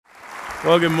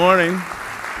Well, good morning.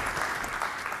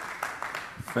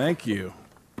 Thank you.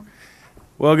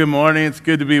 Well, good morning. It's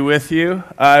good to be with you.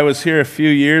 I was here a few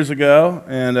years ago,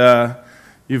 and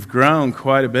you've grown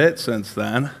quite a bit since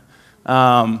then.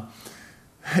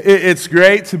 It's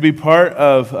great to be part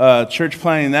of Church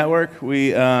Planting Network. We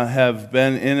have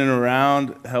been in and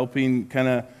around helping kind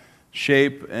of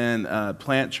shape and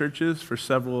plant churches for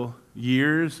several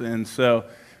years, and so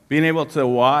being able to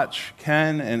watch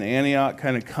Ken and Antioch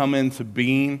kind of come into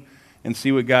being and see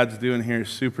what God's doing here is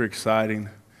super exciting.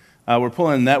 We're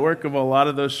pulling a network of a lot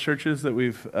of those churches that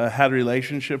we've had a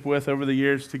relationship with over the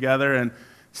years together, and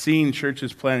seeing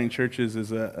churches planting churches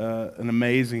is an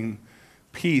amazing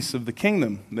piece of the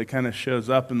kingdom that kind of shows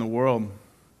up in the world.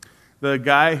 The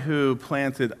guy who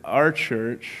planted our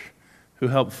church, who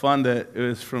helped fund it,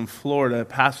 is from Florida,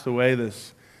 passed away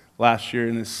this last year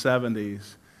in his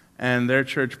 70s. And their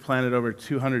church planted over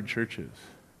 200 churches.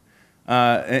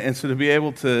 And so to be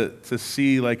able to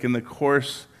see, like in the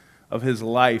course of his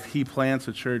life, he plants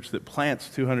a church that plants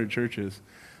 200 churches.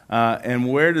 And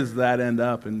where does that end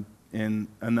up in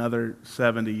another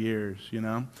 70 years, you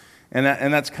know? And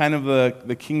that's kind of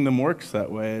the kingdom works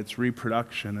that way. It's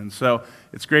reproduction. And so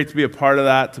it's great to be a part of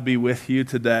that, to be with you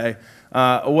today.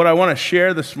 What I want to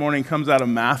share this morning comes out of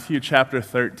Matthew chapter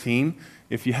 13.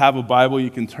 If you have a Bible, you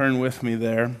can turn with me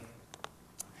there.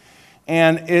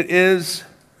 And it is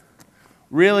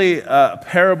really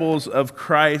parables of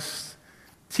Christ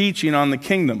teaching on the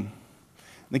kingdom.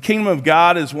 The kingdom of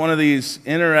God is one of these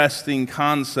interesting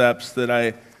concepts that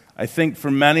I think for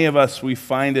many of us we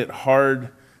find it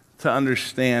hard to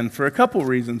understand for a couple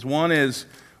reasons. One is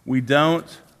we don't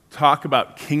talk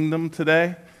about kingdom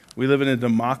today. We live in a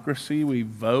democracy. We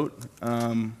vote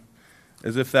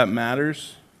as if that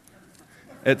matters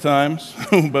at times,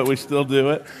 but we still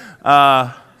do it.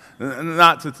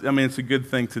 It's a good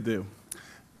thing to do.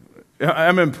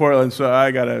 I'm in Portland, so I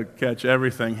got to catch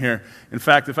everything here. In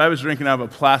fact, if I was drinking out of a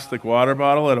plastic water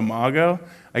bottle at Imago,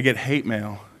 I get hate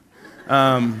mail.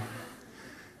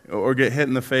 Or get hit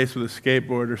in the face with a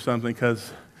skateboard or something.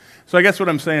 So I guess what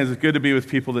I'm saying is it's good to be with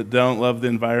people that don't love the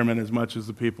environment as much as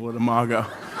the people at Imago.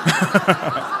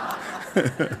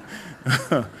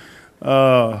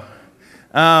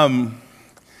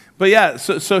 But yeah,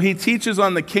 so he teaches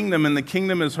on the kingdom, and the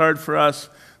kingdom is hard for us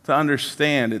to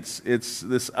understand. It's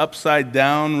this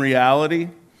upside-down reality.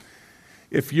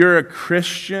 If you're a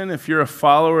Christian, if you're a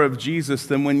follower of Jesus,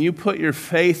 then when you put your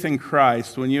faith in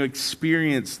Christ, when you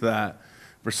experience that,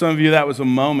 for some of you that was a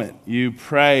moment. You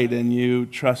prayed and you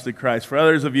trusted Christ. For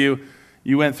others of you,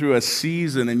 you went through a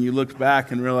season and you looked back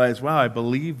and realized, wow, I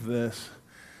believe this.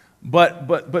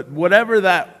 But whatever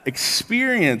that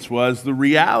experience was, the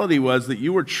reality was that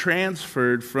you were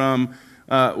transferred from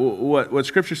what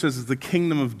Scripture says is the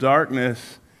kingdom of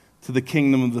darkness to the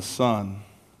kingdom of the Son.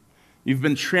 You've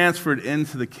been transferred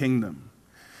into the kingdom.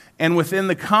 And within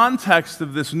the context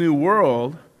of this new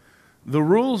world, the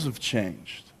rules have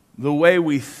changed. The way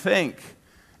we think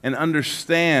and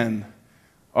understand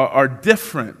are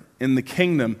different in the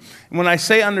kingdom. And when I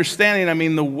say understanding, I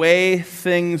mean the way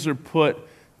things are put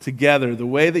together, the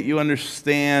way that you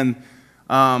understand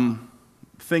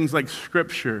things like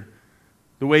Scripture,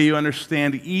 the way you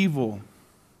understand evil,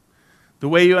 the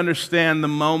way you understand the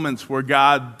moments where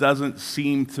God doesn't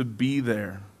seem to be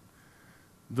there,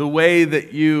 the way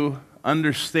that you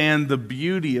understand the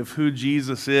beauty of who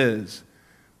Jesus is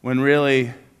when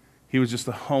really he was just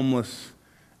a homeless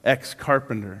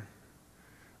ex-carpenter,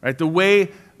 right? The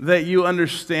way that you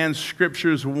understand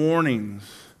Scripture's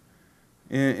warnings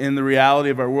in the reality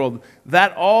of our world,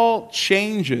 that all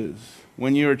changes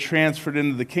when you are transferred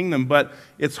into the kingdom, but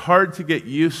it's hard to get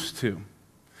used to.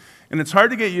 And it's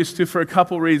hard to get used to for a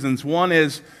couple reasons. One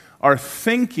is our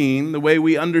thinking, the way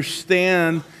we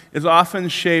understand, is often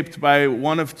shaped by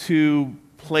one of two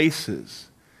places.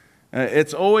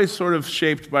 It's always sort of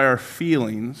shaped by our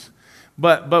feelings,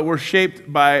 but we're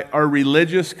shaped by our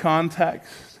religious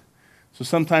context. So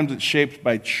sometimes it's shaped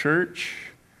by church,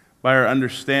 by our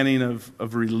understanding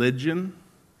of religion,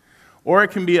 or it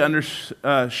can be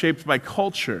shaped by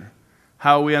culture,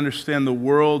 how we understand the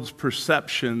world's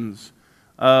perceptions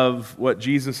of what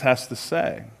Jesus has to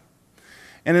say.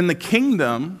 And in the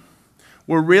kingdom,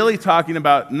 we're really talking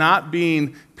about not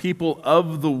being people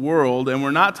of the world, and we're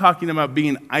not talking about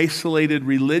being isolated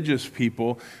religious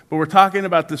people, but we're talking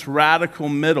about this radical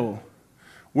middle,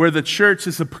 where the church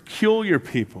is a peculiar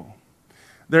people.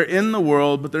 They're in the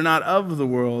world, but they're not of the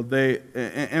world.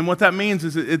 And what that means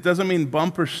is it doesn't mean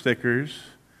bumper stickers,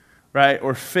 right,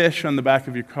 or fish on the back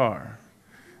of your car.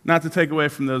 Not to take away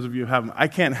from those of you who have them. I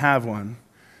can't have one,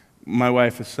 my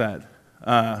wife has said.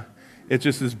 It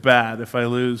just is bad if I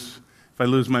lose If I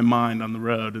lose my mind on the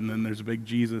road and then there's a big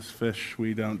Jesus fish,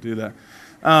 we don't do that.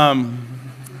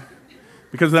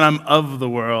 Because then I'm of the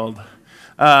world.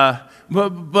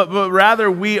 But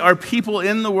rather we are people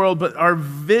in the world, but our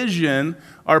vision,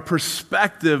 our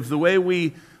perspective, the way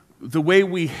we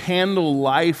handle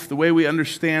life, the way we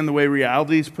understand, the way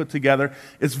reality is put together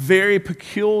is very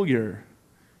peculiar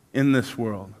in this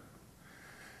world.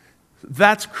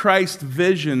 That's Christ's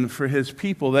vision for his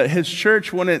people, that his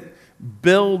church wouldn't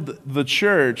build the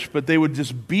church, but they would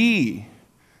just be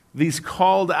these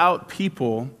called out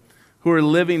people who are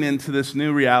living into this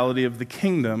new reality of the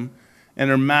kingdom and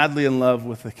are madly in love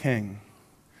with the King.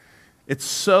 It's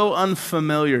so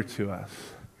unfamiliar to us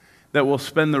that we'll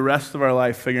spend the rest of our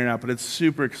life figuring out, but it's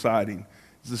super exciting.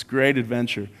 It's this great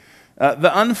adventure.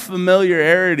 The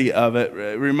unfamiliarity of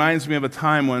it reminds me of a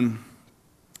time when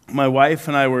my wife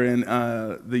and I were in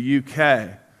the UK,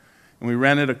 and we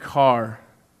rented a car.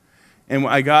 And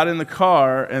I got in the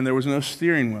car, and there was no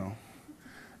steering wheel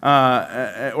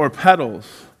or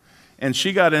pedals. And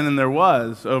she got in, and there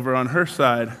was over on her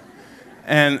side.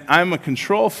 And I'm a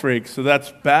control freak, so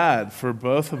that's bad for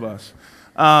both of us.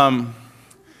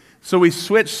 So we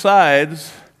switched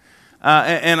sides,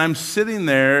 and I'm sitting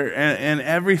there, and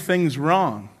everything's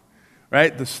wrong,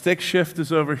 right? The stick shift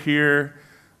is over here.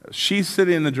 She's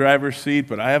sitting in the driver's seat,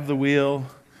 but I have the wheel.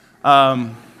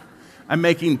 I'm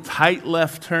making tight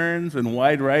left turns and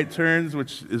wide right turns,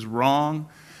 which is wrong.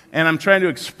 And I'm trying to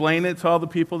explain it to all the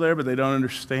people there, but they don't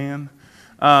understand.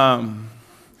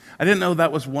 I didn't know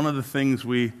that was one of the things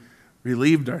we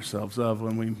relieved ourselves of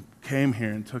when we came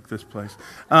here and took this place.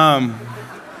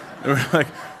 We're like,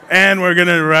 and we're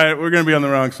gonna be on the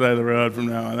wrong side of the road from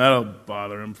now on. That'll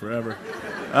bother them forever.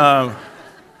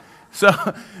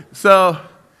 So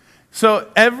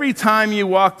every time you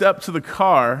walked up to the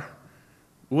car,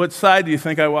 what side do you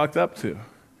think I walked up to?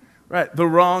 Right, the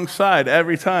wrong side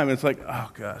every time. It's like,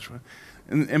 oh gosh.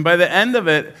 And by the end of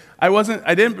it,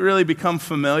 I didn't really become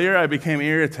familiar. I became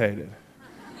irritated.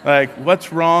 Like,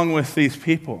 what's wrong with these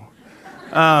people?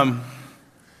 But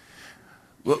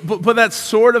that's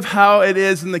sort of how it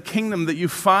is in the kingdom, that you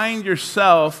find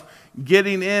yourself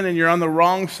getting in and you're on the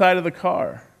wrong side of the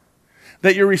car.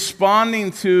 That you're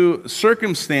responding to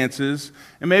circumstances,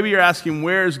 and maybe you're asking,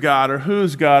 where's God, or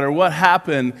who's God, or what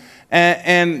happened?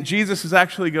 And Jesus is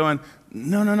actually going,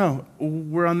 no,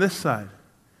 we're on this side.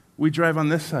 We drive on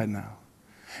this side now.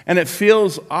 And it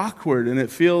feels awkward, and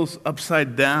it feels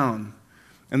upside down.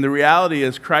 And the reality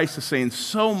is Christ is saying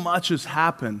so much has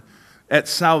happened at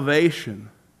salvation,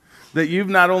 that you've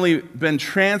not only been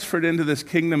transferred into this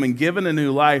kingdom and given a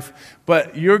new life,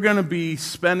 but you're going to be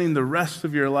spending the rest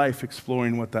of your life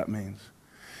exploring what that means.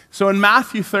 So in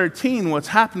Matthew 13, what's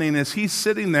happening is he's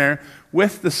sitting there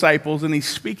with disciples, and he's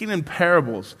speaking in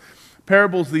parables.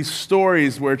 Parables, these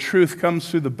stories where truth comes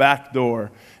through the back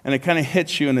door, and it kind of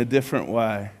hits you in a different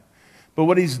way. But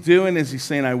what he's doing is he's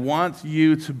saying, I want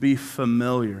you to be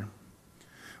familiar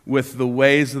with the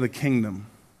ways of the kingdom.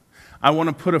 I want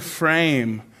to put a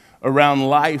frame around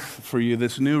life for you,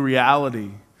 this new reality.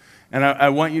 And I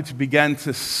want you to begin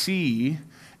to see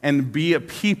and be a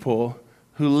people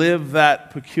who live that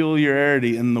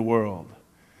peculiarity in the world.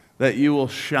 That you will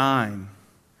shine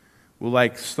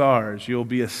like stars. You'll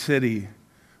be a city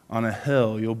on a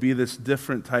hill. You'll be this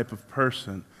different type of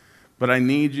person. But I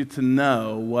need you to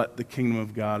know what the kingdom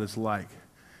of God is like.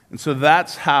 And so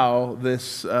that's how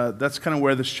that's kind of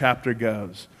where this chapter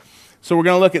goes. So we're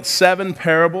going to look at 7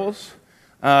 parables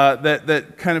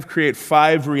that kind of create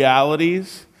 5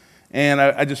 realities. And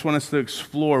I just want us to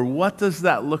explore, what does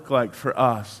that look like for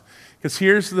us? Because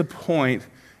here's the point.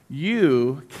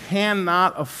 You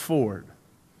cannot afford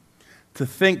to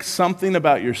think something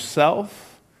about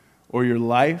yourself or your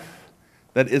life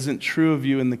that isn't true of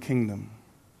you in the kingdom.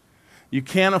 You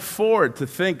can't afford to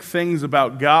think things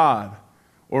about God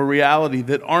or reality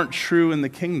that aren't true in the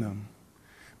kingdom.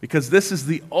 Because this is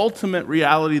the ultimate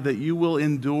reality that you will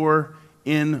endure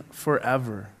in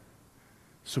forever.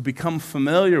 So become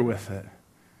familiar with it,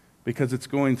 because it's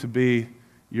going to be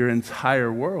your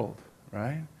entire world,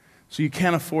 right? So you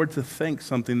can't afford to think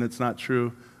something that's not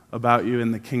true about you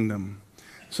in the kingdom.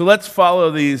 So let's follow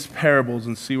these parables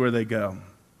and see where they go.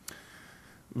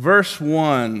 Verse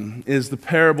 1 is the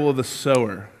parable of the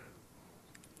sower.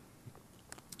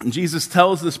 And Jesus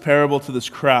tells this parable to this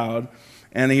crowd,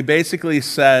 and he basically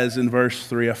says in verse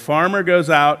 3, a farmer goes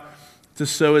out to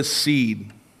sow his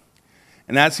seed.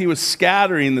 And as he was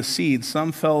scattering the seed,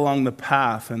 some fell along the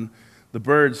path, and the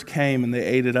birds came and they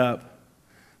ate it up.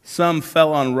 Some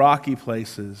fell on rocky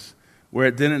places where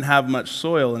it didn't have much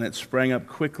soil, and it sprang up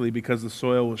quickly because the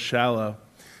soil was shallow.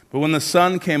 But when the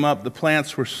sun came up, the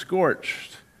plants were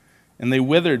scorched, and they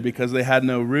withered because they had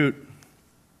no root.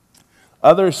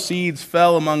 Other seeds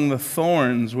fell among the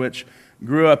thorns, which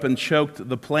grew up and choked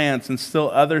the plants, and still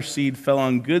other seed fell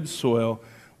on good soil,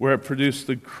 where it produced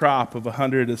a crop of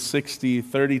 100 to 60,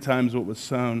 30 times what was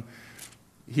sown.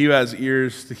 He who has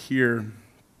ears to hear,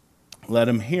 let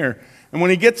him hear. And when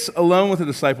he gets alone with the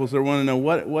disciples, they want to know,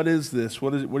 what is this?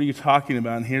 What are you talking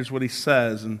about? And here's what he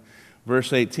says in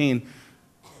verse 18.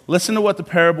 Listen to what the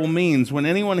parable means. When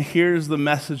anyone hears the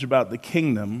message about the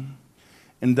kingdom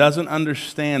and doesn't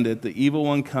understand it, the evil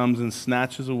one comes and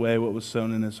snatches away what was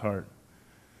sown in his heart.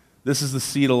 This is the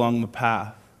seed along the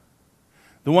path.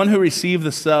 The one who received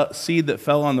the seed that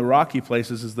fell on the rocky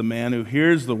places is the man who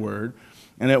hears the word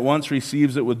and at once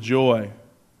receives it with joy.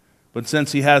 But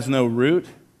since he has no root,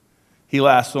 he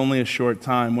lasts only a short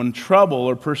time. When trouble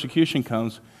or persecution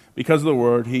comes because of the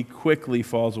word, he quickly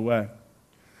falls away.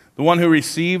 The one who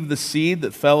received the seed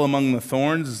that fell among the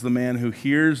thorns is the man who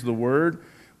hears the word,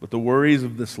 but the worries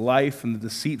of this life and the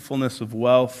deceitfulness of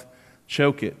wealth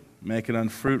choke it, make it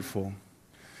unfruitful.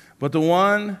 But the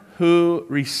one who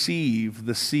received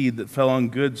the seed that fell on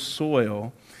good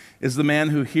soil is the man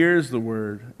who hears the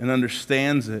word and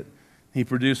understands it. He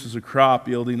produces a crop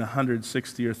yielding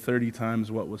 160 or 30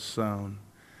 times what was sown.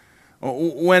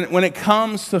 When it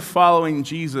comes to following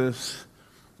Jesus,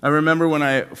 I remember when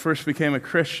I first became a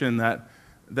Christian that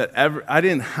I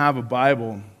didn't have a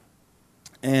Bible.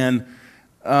 And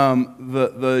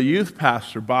the youth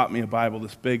pastor bought me a Bible,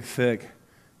 this big, thick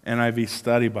NIV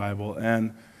study Bible.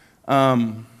 And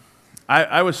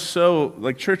I was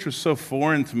so, church was so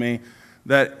foreign to me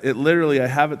that it literally, I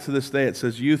have it to this day, it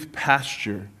says youth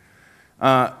pasture.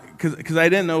 Because I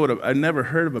didn't know I'd never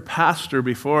heard of a pastor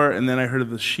before, and then I heard of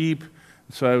the sheep.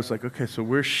 So I was like, okay, so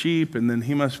we're sheep, and then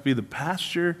he must be the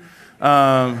pasture,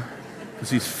 because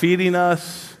he's feeding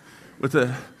us with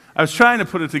I was trying to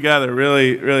put it together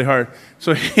really, really hard.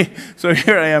 So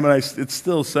here I am, and it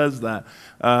still says that.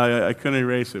 I couldn't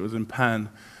erase it. It was in pen.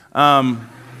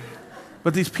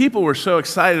 But these people were so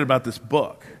excited about this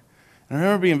book. And I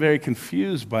remember being very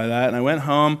confused by that, and I went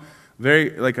home.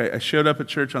 I showed up at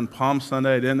church on Palm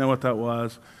Sunday. I didn't know what that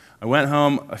was. I went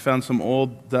home. I found some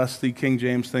old, dusty King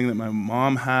James thing that my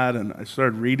mom had, and I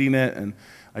started reading it. And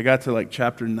I got to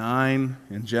chapter 9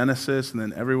 in Genesis, and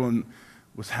then everyone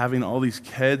was having all these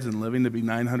kids and living to be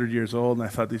 900 years old, and I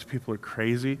thought these people are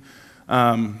crazy.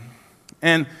 And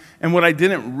what I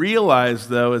didn't realize,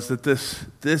 though, is that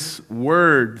this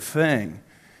word thing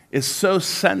is so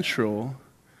central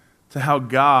to how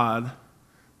God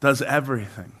does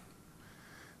everything.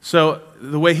 So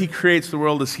the way he creates the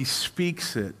world is he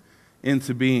speaks it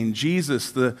into being.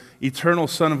 Jesus, the eternal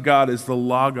Son of God, is the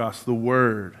Logos, the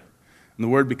Word. And the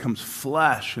Word becomes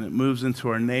flesh, and it moves into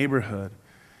our neighborhood,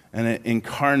 and it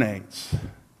incarnates,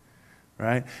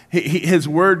 right? His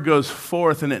Word goes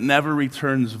forth, and it never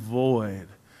returns void.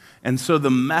 And so the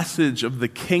message of the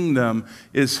kingdom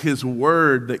is his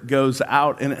Word that goes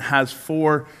out, and it has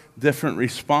 4 different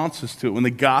responses to it. When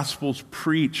the gospel's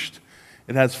preached,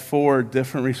 it has 4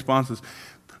 different responses.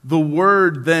 The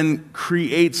Word then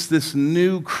creates this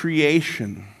new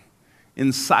creation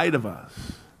inside of us.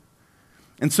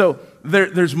 And so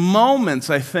there's moments,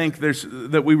 I think,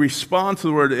 that we respond to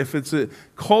the Word. If it's a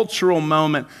cultural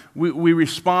moment, we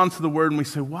respond to the Word and we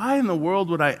say, why in the world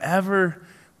would I ever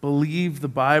believe the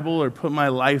Bible or put my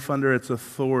life under its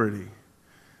authority?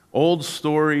 Old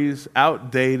stories,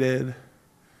 outdated,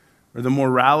 or the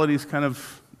morality's kind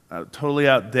of totally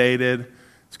outdated.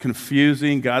 It's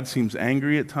confusing. God seems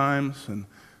angry at times, and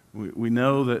we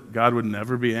know that God would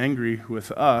never be angry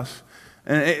with us.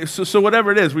 And so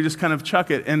whatever it is, we just kind of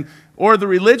chuck it. Or the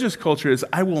religious culture is,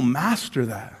 I will master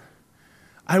that.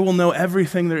 I will know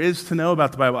everything there is to know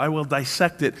about the Bible. I will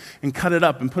dissect it and cut it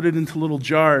up and put it into little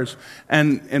jars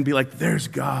and be like, there's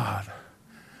God.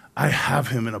 I have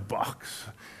him in a box,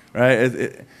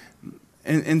 right?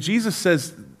 And Jesus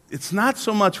says, it's not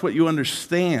so much what you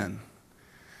understand,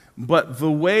 but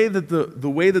the way that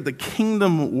the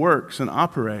kingdom works and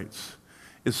operates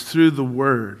is through the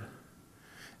Word.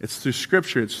 It's through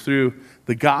Scripture. It's through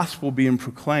the gospel being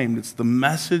proclaimed. It's the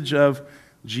message of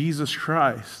Jesus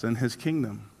Christ and his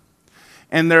kingdom.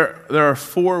 And there are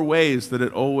 4 ways that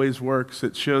it always works.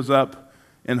 It shows up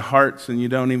in hearts and you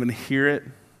don't even hear it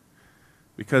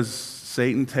because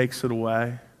Satan takes it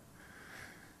away.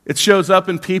 It shows up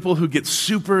in people who get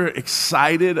super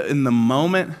excited in the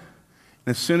moment.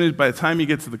 And by the time you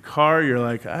get to the car, you're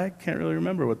like, I can't really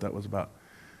remember what that was about.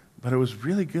 But it was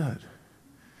really good.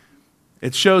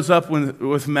 It shows up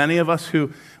with many of us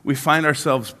who we find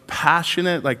ourselves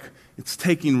passionate, like it's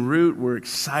taking root. We're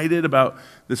excited about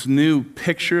this new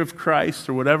picture of Christ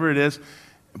or whatever it is.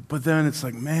 But then it's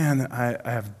like, man, I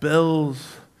have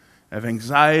bills, I have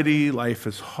anxiety, life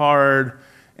is hard,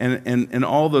 and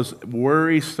all those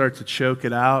worries start to choke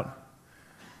it out.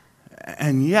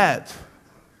 And yet,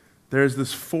 there's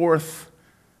this fourth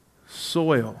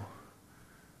soil,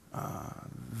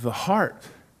 the heart.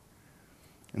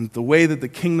 And the way that the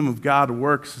kingdom of God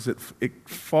works is it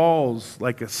falls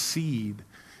like a seed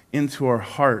into our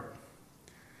heart.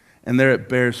 And there it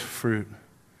bears fruit,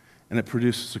 and it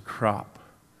produces a crop.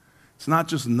 It's not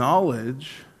just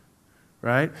knowledge,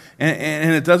 right?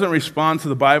 And it doesn't respond to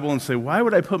the Bible and say, why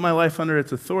would I put my life under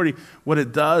its authority? What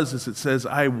it does is it says,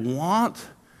 I want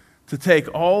to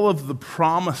take all of the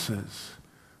promises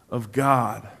of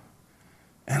God,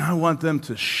 and I want them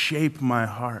to shape my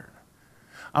heart.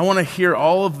 I want to hear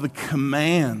all of the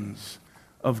commands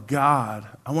of God.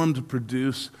 I want them to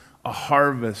produce a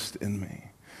harvest in me.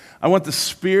 I want the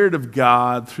Spirit of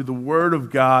God, through the Word of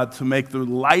God, to make the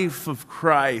life of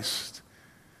Christ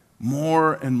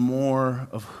more and more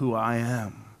of who I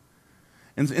am.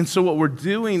 And so what we're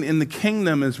doing in the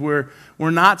kingdom is we're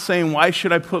not saying, why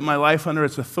should I put my life under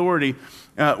its authority?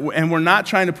 And we're not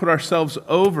trying to put ourselves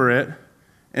over it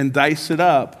and dice it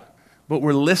up, but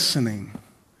we're listening.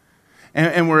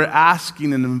 And we're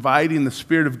asking and inviting the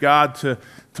Spirit of God to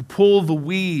pull the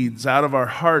weeds out of our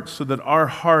hearts so that our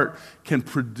heart can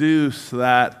produce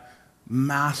that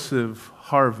massive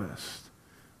harvest,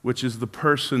 which is the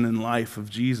person and life of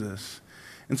Jesus.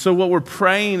 And so what we're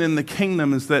praying in the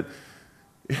kingdom is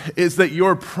that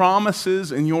your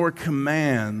promises and your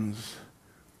commands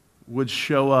would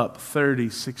show up 30,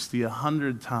 60,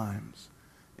 100 times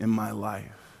in my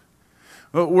life.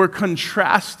 We're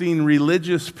contrasting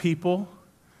religious people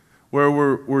where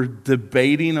we're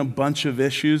debating a bunch of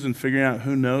issues and figuring out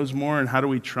who knows more and how do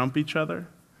we trump each other.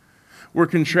 We're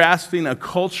contrasting a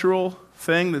cultural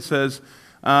thing that says,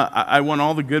 I want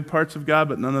all the good parts of God,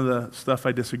 but none of the stuff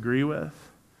I disagree with.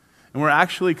 And we're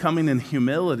actually coming in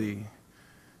humility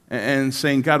and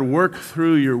saying, God, work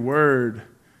through your word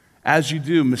as you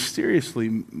do,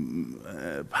 mysteriously,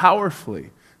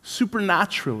 powerfully,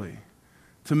 supernaturally,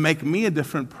 to make me a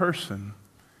different person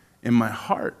in my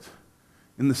heart,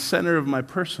 in the center of my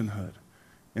personhood,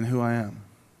 in who I am.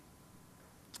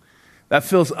 That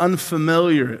feels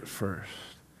unfamiliar at first.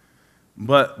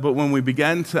 But when we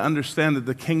begin to understand that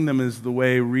the kingdom is the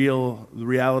way the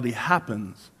reality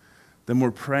happens, then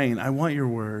we're praying, I want your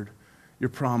word, your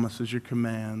promises, your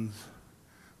commands,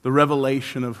 the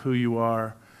revelation of who you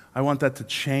are. I want that to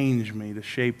change me, to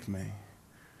shape me.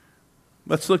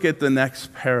 Let's look at the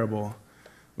next parable,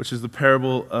 which is the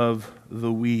parable of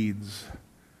the weeds.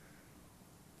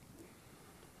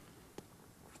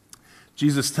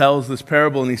 Jesus tells this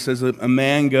parable and he says that a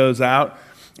man goes out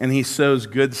and he sows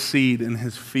good seed in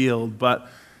his field, but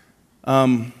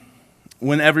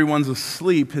when everyone's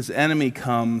asleep, his enemy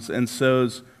comes and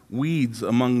sows weeds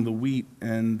among the wheat,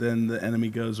 and then the enemy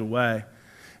goes away.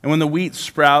 And when the wheat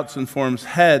sprouts and forms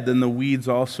head, then the weeds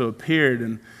also appeared,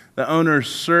 and the owner's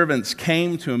servants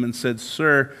came to him and said,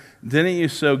 Sir, didn't you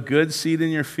sow good seed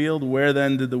in your field? Where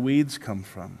then did the weeds come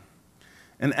from?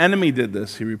 An enemy did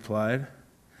this, he replied.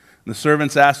 And the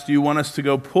servants asked, Do you want us to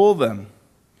go pull them?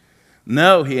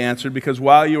 No, he answered, because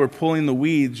while you are pulling the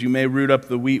weeds, you may root up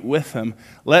the wheat with them.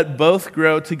 Let both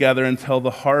grow together until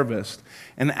the harvest.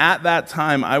 And at that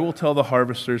time I will tell the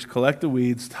harvesters, collect the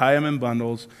weeds, tie them in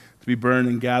bundles to be burned,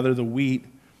 and gather the wheat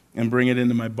and bring it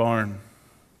into my barn.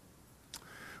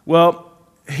 Well,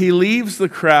 he leaves the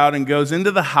crowd and goes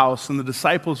into the house, and the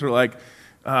disciples are like,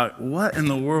 what in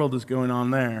the world is going on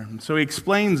there? And so he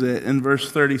explains it in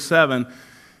verse 37.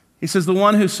 He says, the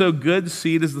one who sowed good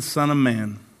seed is the Son of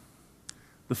Man.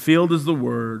 The field is the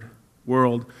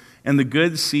world, and the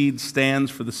good seed stands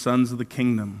for the sons of the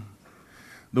kingdom.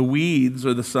 The weeds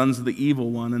are the sons of the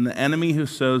evil one, and the enemy who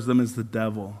sows them is the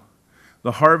devil.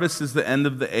 The harvest is the end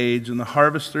of the age, and the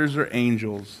harvesters are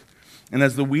angels. And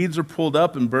as the weeds are pulled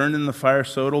up and burned in the fire,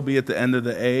 so it will be at the end of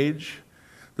the age.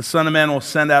 The Son of Man will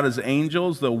send out his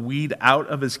angels. They'll weed out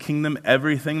of his kingdom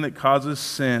everything that causes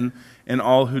sin and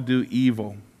all who do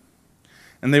evil.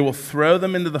 And they will throw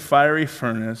them into the fiery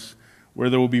furnace, where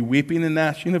there will be weeping and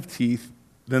gnashing of teeth.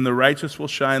 Then the righteous will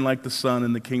shine like the sun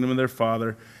in the kingdom of their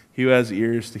Father. He who has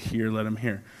ears to hear, let him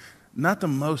hear. Not the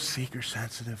most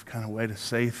seeker-sensitive kind of way to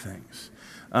say things.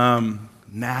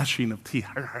 Gnashing of teeth.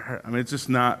 I mean, it's just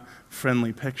not a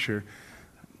friendly picture.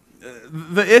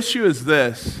 The issue is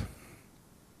this.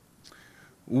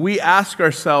 We ask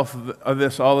ourselves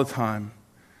this all the time,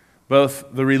 both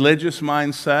the religious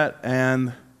mindset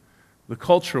and the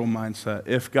cultural mindset.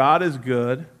 If God is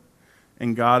good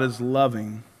and God is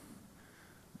loving,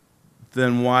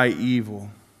 then why evil?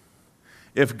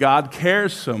 If God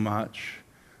cares so much,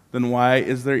 then why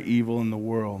is there evil in the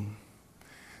world?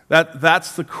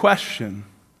 That's the question.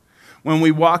 When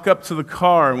we walk up to the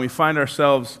car and we find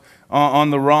ourselves on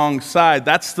the wrong side,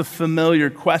 that's the familiar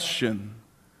question.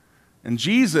 And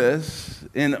Jesus,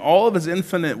 in all of his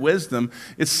infinite wisdom,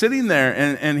 is sitting there,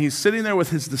 and he's sitting there with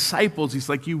his disciples. He's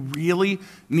like, you really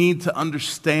need to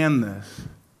understand this,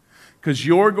 because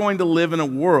you're going to live in a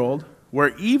world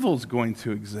where evil's going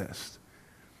to exist.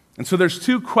 And so there's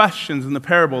two questions in the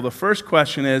parable. The first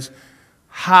question is,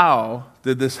 how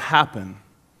did this happen?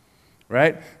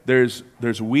 Right? There's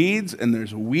weeds and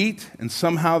there's wheat, and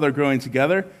somehow they're growing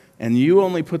together, and you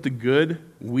only put the good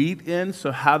wheat in,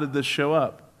 so how did this show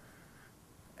up?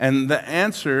 And the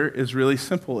answer is really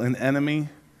simple. An enemy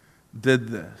did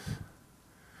this.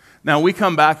 Now we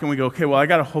come back and we go, okay, well, I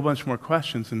got a whole bunch more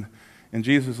questions, and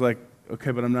Jesus is like,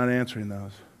 okay, but I'm not answering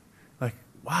those. Like,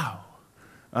 wow,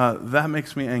 that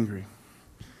makes me angry.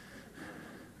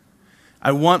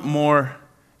 I want more.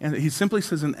 And he simply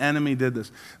says an enemy did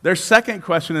this. Their second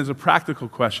question is a practical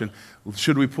question.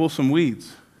 Should we pull some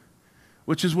weeds?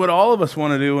 Which is what all of us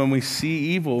want to do when we see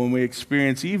evil, when we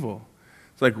experience evil.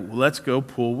 It's like, well, let's go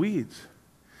pull weeds.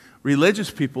 Religious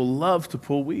people love to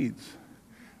pull weeds,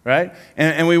 right?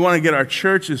 And we want to get our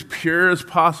church as pure as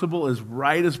possible, as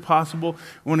right as possible.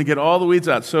 We want to get all the weeds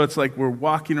out. So it's like we're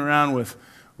walking around with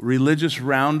religious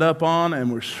Roundup on,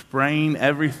 and we're spraying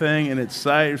everything in its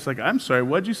sight. It's like, I'm sorry,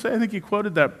 what'd you say? I think you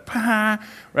quoted that.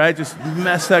 Right? Just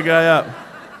mess that guy up.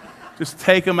 Just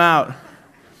take him out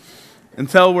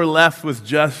until we're left with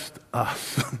just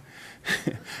us.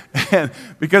 And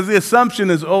because the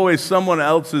assumption is always someone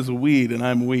else is weed and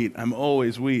I'm wheat. I'm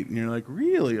always wheat. And you're like,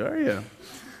 really, are you?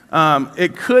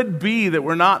 It could be that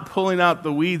we're not pulling out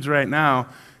the weeds right now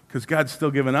because God's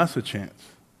still giving us a chance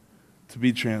to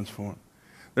be transformed.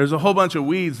 There's a whole bunch of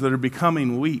weeds that are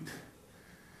becoming wheat.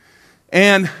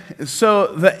 And so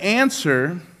the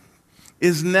answer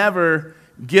is never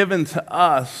given to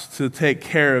us to take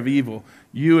care of evil.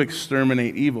 You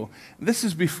exterminate evil. This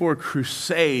is before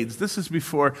crusades. This is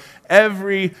before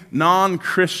every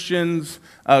non-Christian's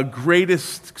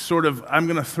greatest sort of, I'm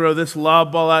going to throw this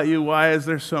lob ball at you. Why is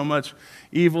there so much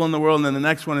evil in the world? And then the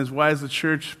next one is, why has the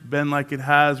church been like it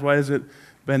has? Why has it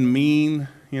been mean,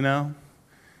 you know?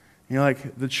 And you're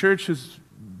like, the church has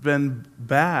been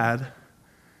bad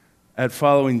at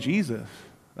following Jesus.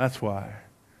 That's why.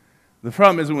 The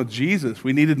problem isn't with Jesus.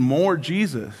 We needed more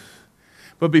Jesus.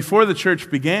 But before the church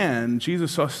began,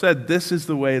 Jesus said, this is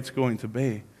the way it's going to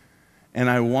be. And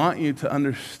I want you to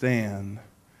understand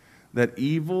that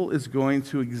evil is going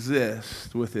to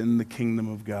exist within the kingdom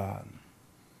of God.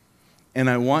 And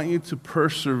I want you to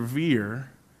persevere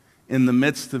in the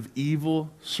midst of evil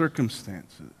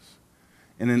circumstances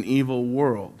in an evil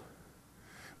world,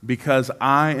 because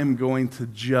I am going to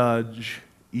judge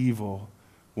evil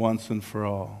once and for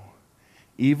all.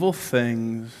 Evil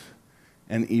things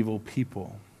and evil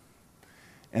people.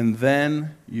 And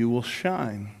then you will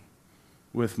shine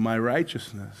with my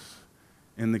righteousness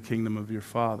in the kingdom of your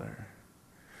Father.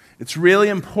 It's really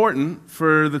important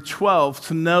for the 12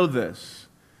 to know this.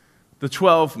 The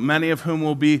 12, many of whom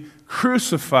will be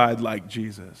crucified like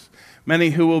Jesus.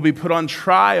 Many who will be put on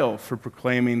trial for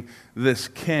proclaiming this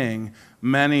king.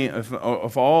 Many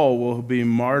of all will be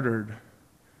martyred,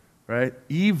 right?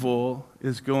 Evil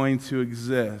is going to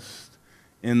exist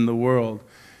in the world.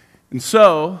 And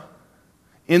so,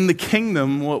 in the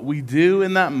kingdom, what we do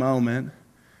in that moment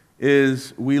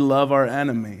is we love our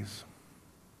enemies.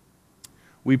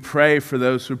 We pray for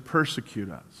those who persecute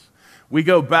us. We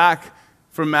go back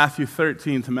from Matthew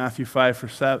 13 to Matthew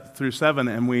 5 through 7,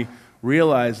 and we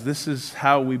realize this is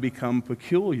how we become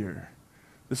peculiar.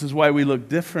 This is why we look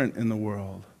different in the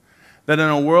world. That in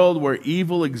a world where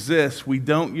evil exists, we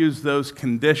don't use those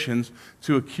conditions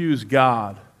to accuse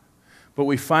God. But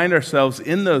we find ourselves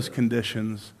in those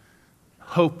conditions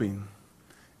hoping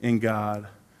in God,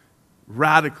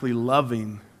 radically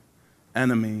loving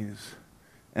enemies,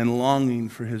 and longing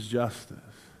for his justice.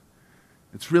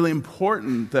 It's really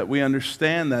important that we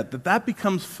understand that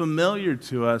becomes familiar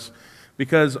to us,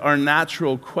 because our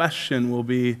natural question will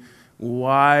be,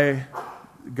 why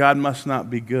God must not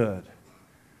be good?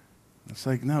 It's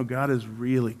like, no, God is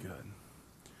really good.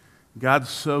 God's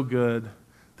so good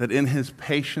that in his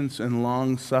patience and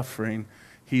long suffering,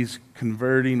 he's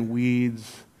converting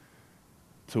weeds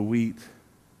to wheat.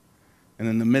 And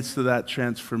in the midst of that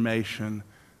transformation,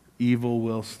 evil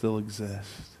will still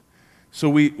exist. So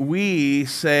we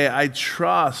say, I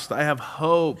trust, I have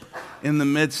hope in the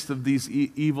midst of these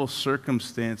evil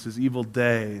circumstances, evil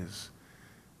days,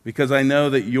 because I know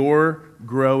that you're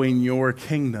growing your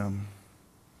kingdom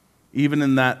even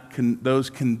in those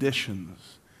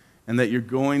conditions, and that you're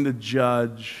going to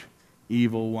judge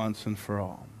evil once and for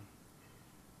all.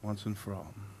 Once and for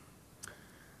all.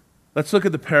 Let's look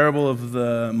at the parable of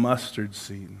the mustard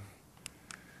seed.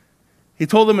 He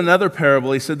told them another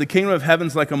parable. He said, the kingdom of heaven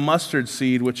is like a mustard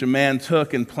seed, which a man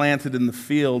took and planted in the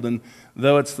field. And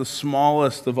though it's the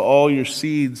smallest of all your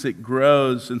seeds, it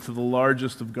grows into the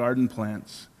largest of garden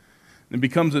plants. And it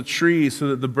becomes a tree so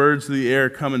that the birds of the air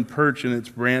come and perch in its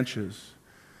branches.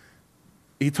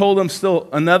 He told them still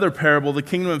another parable. The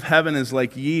kingdom of heaven is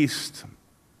like yeast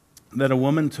that a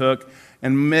woman took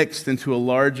and mixed into a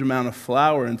large amount of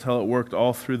flour until it worked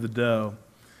all through the dough.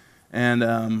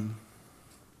 And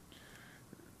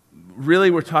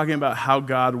really, we're talking about how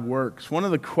God works. One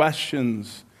of the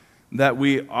questions that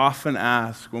we often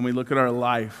ask when we look at our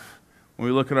life, when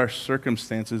we look at our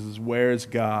circumstances, is where is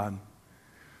God?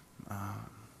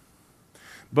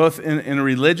 Both in a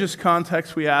religious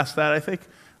context, we ask that.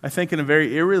 I think in a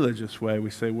very irreligious way, we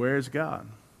say, where is God?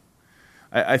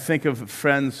 I think of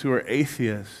friends who are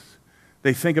atheists.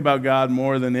 They think about God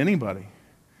more than anybody,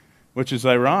 which is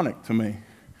ironic to me.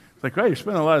 It's like, right, you're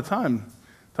spending a lot of time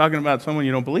talking about someone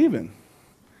you don't believe in,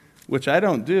 which I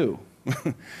don't do.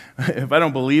 If I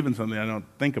don't believe in something, I don't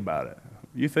think about it.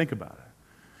 You think about it.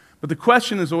 But the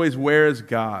question is always, where is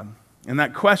God? And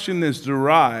that question is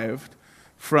derived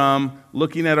from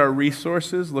looking at our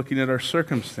resources, looking at our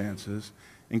circumstances,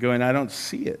 and going, I don't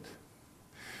see it.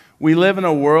 We live in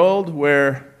a world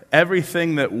where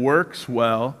everything that works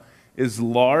well is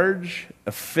large,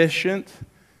 efficient,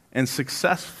 and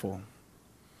successful.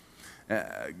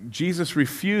 Jesus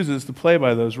refuses to play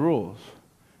by those rules,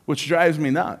 which drives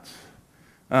me nuts.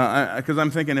 Because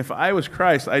I'm thinking, if I was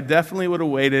Christ, I definitely would have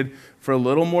waited for a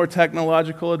little more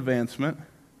technological advancement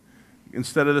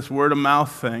instead of this word of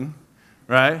mouth thing,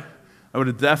 right? I would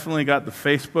have definitely got the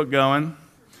Facebook going,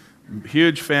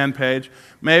 huge fan page.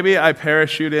 Maybe I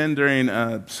parachute in during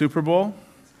Super Bowl.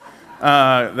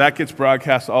 That gets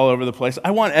broadcast all over the place.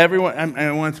 I want everyone,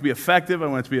 I want it to be effective, I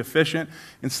want it to be efficient.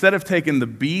 Instead of taking the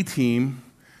B team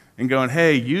and going,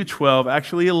 hey, you 12,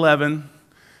 actually 11,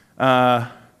 why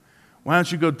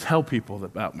don't you go tell people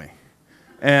about me?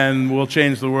 And we'll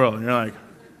change the world. And you're like,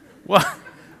 what?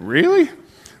 Really?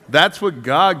 That's what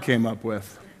God came up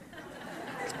with.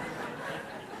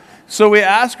 So we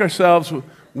ask ourselves,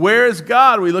 where is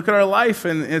God? We look at our life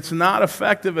and it's not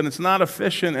effective and it's not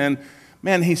efficient. And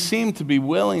man, he seemed to be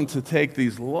willing to take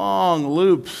these long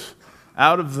loops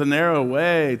out of the narrow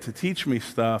way to teach me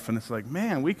stuff. And it's like,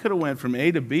 man, we could have went from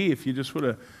A to B if you just would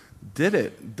have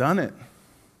done it.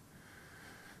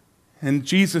 And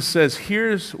Jesus says,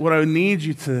 here's what I need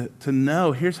you to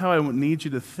know. Here's how I need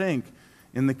you to think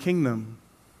in the kingdom.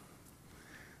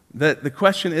 That the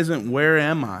question isn't, where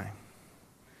am I?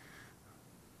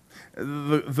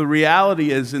 The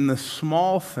reality is in the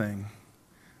small thing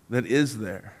that is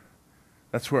there.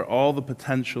 That's where all the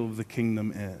potential of the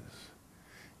kingdom is.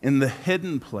 In the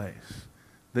hidden place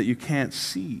that you can't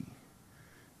see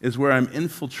is where I'm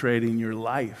infiltrating your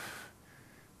life.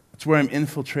 It's where I'm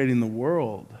infiltrating the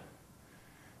world.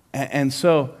 And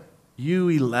so, you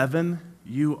 11,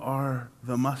 you are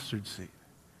the mustard seed,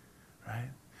 right?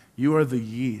 You are the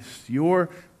yeast. Your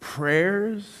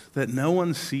prayers that no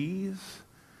one sees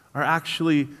are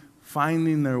actually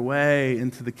finding their way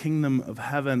into the kingdom of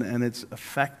heaven, and it's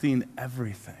affecting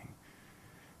everything.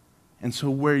 And so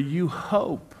where you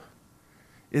hope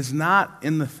is not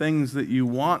in the things that you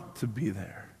want to be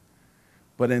there,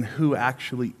 but in who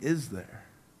actually is there.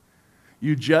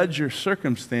 You judge your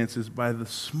circumstances by the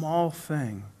small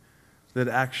thing that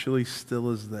actually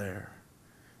still is there.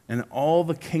 And all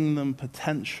the kingdom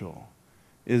potential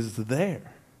is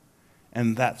there.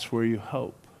 And that's where you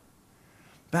hope.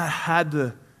 That had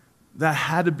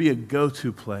to be a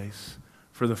go-to place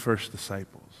for the first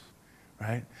disciples,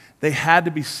 right? They had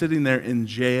to be sitting there in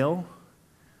jail,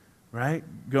 right?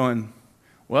 Going,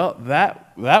 well,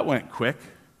 that went quick.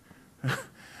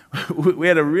 We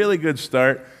had a really good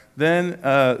start. Then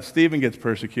Stephen gets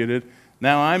persecuted.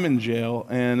 Now I'm in jail,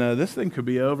 and this thing could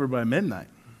be over by midnight.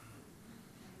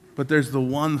 But there's the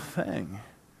one thing.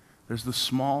 There's the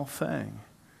small thing.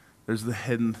 There's the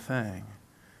hidden thing.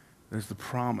 There's the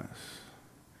promise.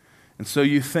 And so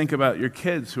you think about your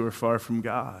kids who are far from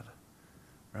God,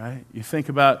 right? You think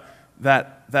about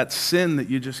that sin that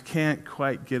you just can't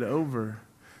quite get over.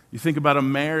 You think about a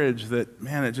marriage that,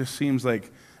 man, it just seems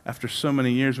like after so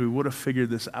many years we would have figured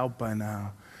this out by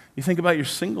now. You think about your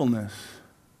singleness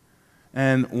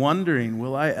and wondering,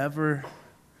 will I ever?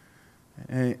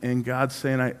 And God's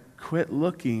saying, I quit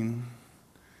looking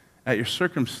at your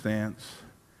circumstance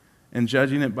and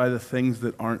judging it by the things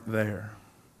that aren't there.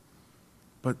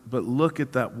 But look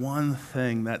at that one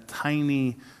thing, that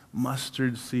tiny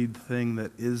mustard seed thing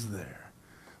that is there.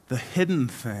 The hidden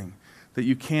thing that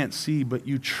you can't see, but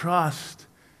you trust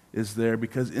is there,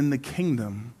 because in the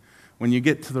kingdom, when you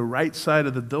get to the right side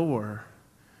of the door,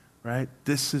 right,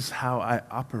 this is how I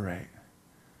operate.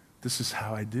 This is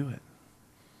how I do it.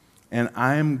 And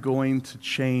I'm going to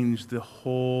change the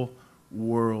whole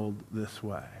world this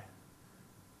way.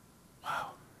 Wow.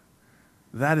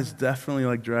 That is definitely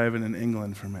like driving in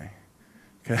England for me.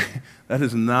 Okay? That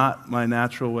is not my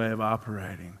natural way of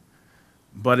operating.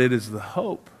 But it is the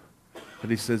hope that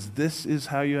he says, this is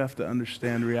how you have to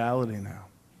understand reality now.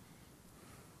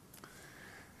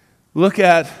 Look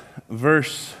at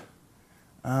verse,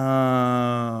 where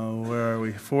are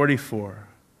we? 44.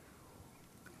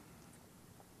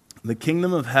 The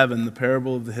kingdom of heaven, the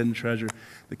parable of the hidden treasure.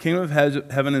 The kingdom of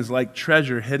heaven is like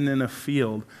treasure hidden in a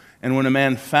field. And when a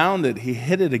man found it, he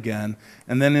hid it again.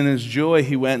 And then in his joy,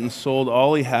 he went and sold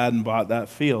all he had and bought that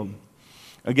field.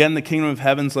 Again, the kingdom of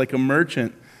heaven is like a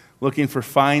merchant looking for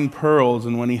fine pearls.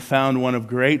 And when he found one of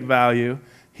great value,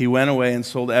 he went away and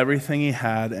sold everything he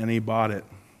had and he bought it.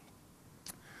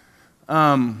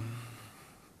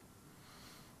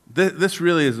 This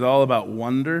really is all about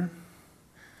wonder.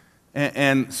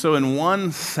 And so in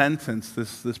one sentence,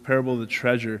 this parable of the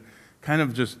treasure kind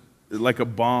of just like a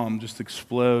bomb just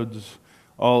explodes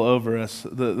all over us.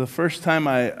 The first time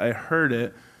I heard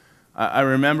it, I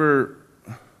remember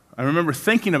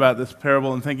thinking about this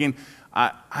parable and thinking,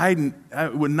 I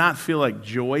would not feel like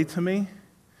joy to me.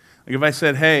 Like if I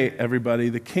said, hey, everybody,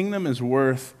 the kingdom is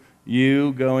worth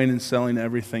you going and selling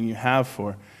everything you have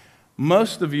for.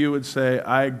 Most of you would say,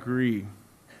 I agree.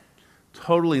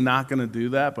 Totally not going to do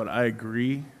that, but I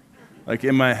agree. Like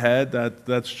in my head,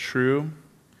 that's true.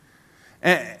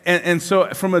 And so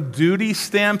from a duty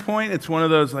standpoint, it's one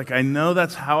of those, like, I know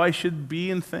that's how I should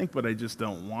be and think, but I just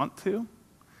don't want to.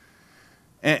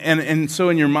 And so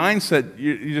in your mindset,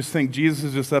 you just think Jesus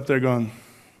is just up there going,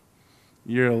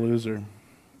 you're a loser.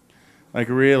 Like,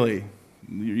 really?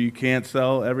 You can't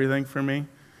sell everything for me?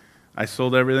 I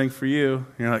sold everything for you.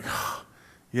 And you're like, oh,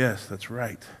 yes, that's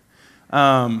right.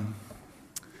 And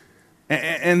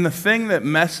the thing that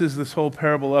messes this whole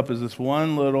parable up is this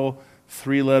one little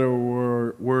 3-letter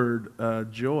word,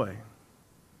 joy.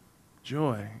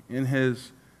 Joy. In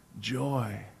his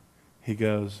joy, he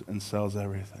goes and sells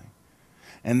everything.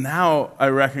 And now I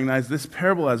recognize this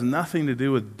parable has nothing to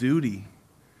do with duty.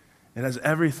 It has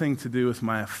everything to do with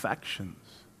my affections.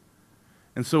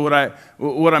 And so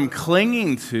what I'm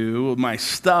clinging to, my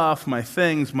stuff, my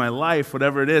things, my life,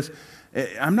 whatever it is,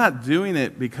 I'm not doing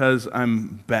it because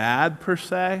I'm bad per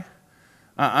se.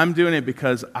 I'm doing it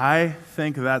because I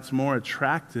think that's more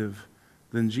attractive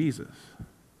than Jesus.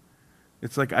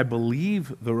 It's like I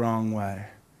believe the wrong way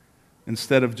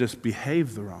instead of just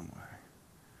behave the wrong way.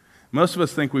 Most of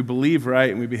us think we believe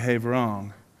right and we behave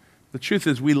wrong. The truth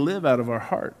is we live out of our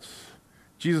hearts.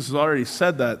 Jesus has already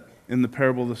said that in the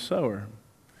parable of the sower.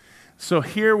 So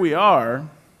here we are,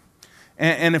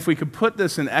 and if we could put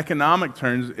this in economic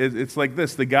terms, it's like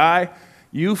this. The guy,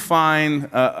 you find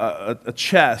a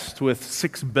chest with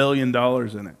 $6 billion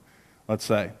in it, let's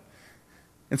say.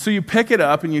 And so you pick it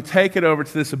up and you take it over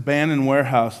to this abandoned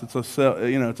warehouse. It's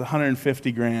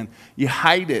 $150,000. You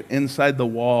hide it inside the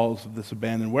walls of this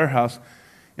abandoned warehouse,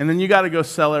 and then you got to go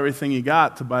sell everything you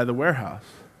got to buy the warehouse.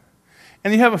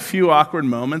 And you have a few awkward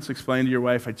moments. Explain to your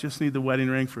wife, I just need the wedding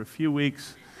ring for a few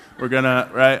weeks. We're gonna,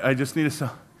 right? I just need to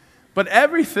sell. But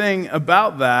everything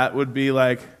about that would be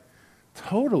like,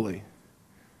 totally.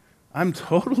 I'm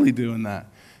totally doing that.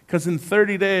 Because in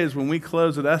 30 days, when we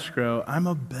close at escrow, I'm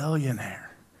a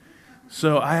billionaire.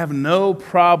 So I have no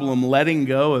problem letting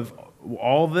go of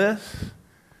all this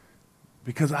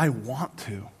because I want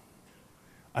to.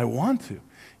 I want to.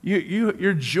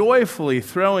 You're joyfully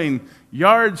throwing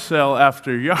yard sale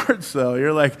after yard sale.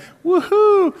 You're like,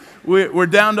 woohoo, we're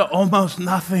down to almost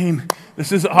nothing.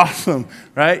 This is awesome,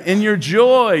 right? In your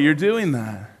joy, you're doing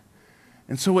that.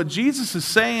 And so what Jesus is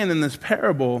saying in this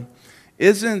parable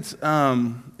isn't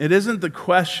the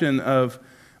question of,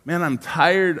 man, I'm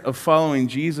tired of following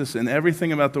Jesus and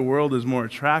everything about the world is more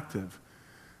attractive.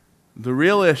 The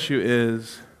real issue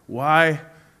is, why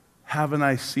haven't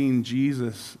I seen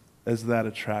Jesus as that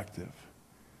attractive?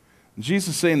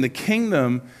 Jesus is saying the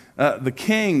kingdom, the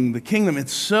kingdom,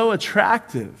 it's so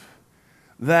attractive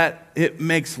that it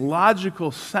makes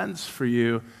logical sense for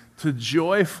you to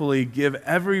joyfully give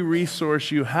every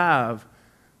resource you have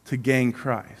to gain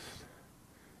Christ.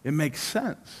 It makes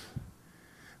sense.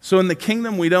 So in the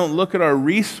kingdom, we don't look at our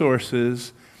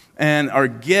resources and our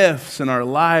gifts and our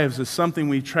lives as something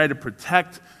we try to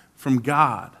protect from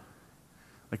God.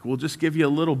 Like, we'll just give you a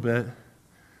little bit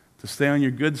to stay on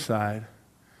your good side.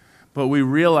 But we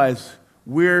realize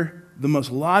the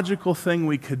most logical thing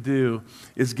we could do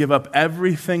is give up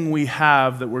everything we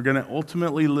have that we're going to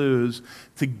ultimately lose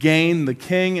to gain the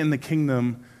king and the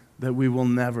kingdom that we will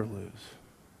never lose.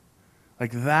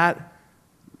 Like, that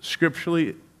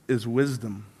scripturally is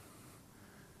wisdom.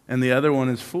 And the other one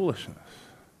is foolishness.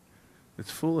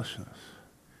 It's foolishness.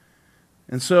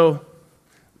 And so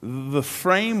the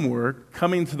framework,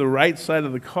 coming to the right side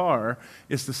of the car,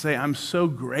 is to say, I'm so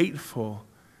grateful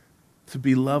to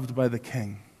be loved by the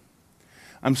King.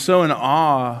 I'm so in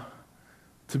awe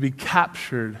to be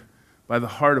captured by the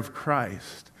heart of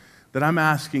Christ that I'm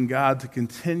asking God to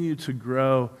continue to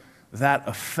grow that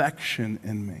affection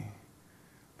in me,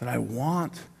 that I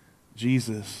want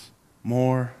Jesus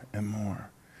more and more.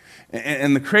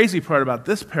 And the crazy part about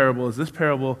this parable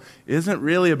isn't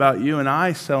really about you and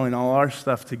I selling all our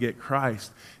stuff to get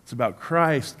Christ. It's about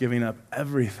Christ giving up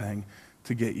everything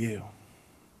to get you.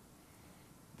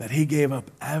 That he gave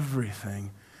up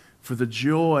everything for the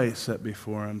joy set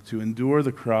before him to endure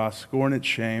the cross, scorn its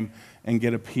shame, and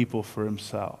get a people for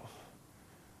himself.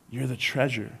 You're the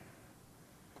treasure.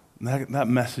 And that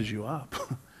messes you up.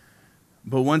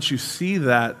 But once you see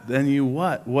that, then you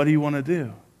what? What do you want to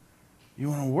do? You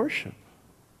want to worship,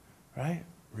 right?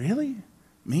 Really?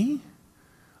 Me?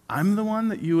 I'm the one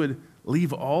that you would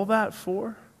leave all that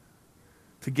for?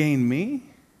 To gain me?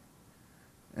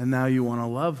 And now you want to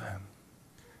love him.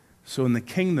 So in the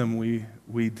kingdom,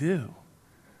 we do.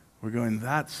 We're going,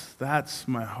 that's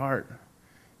my heart,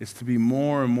 is to be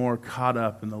more and more caught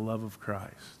up in the love of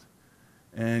Christ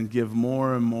and give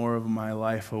more and more of my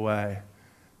life away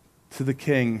to the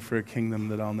King for a kingdom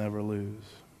that I'll never lose.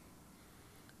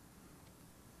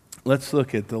 Let's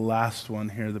look at the last one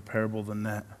here, the parable of the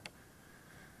net.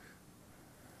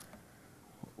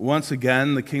 Once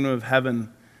again, the kingdom of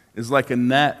heaven is like a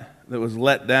net that was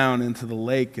let down into the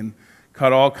lake and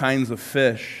caught all kinds of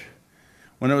fish.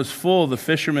 When it was full, the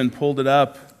fishermen pulled it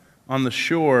up on the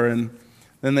shore, and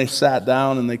then they sat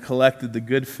down and they collected the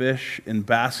good fish in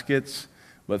baskets,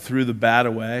 but threw the bad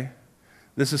away.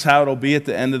 This is how it'll be at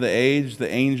the end of the age. The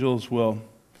angels will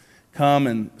come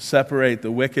and separate the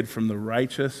wicked from the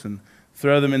righteous and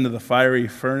throw them into the fiery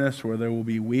furnace where there will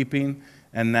be weeping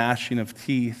and gnashing of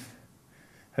teeth.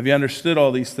 Have you understood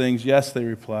all these things? Yes, they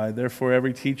replied. Therefore,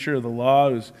 every teacher of the law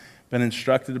who's been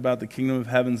instructed about the kingdom of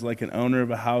heaven is like an owner of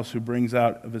a house who brings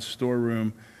out of his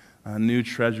storeroom new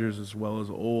treasures as well as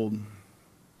old.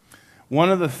 One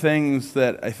of the things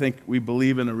that I think we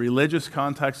believe in a religious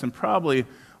context and probably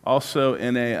also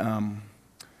in a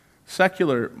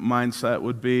secular mindset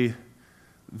would be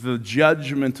the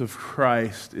judgment of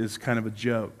Christ is kind of a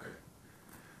joke.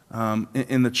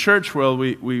 In the church world,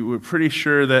 we're pretty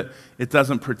sure that it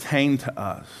doesn't pertain to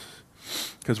us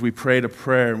because we prayed a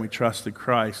prayer and we trusted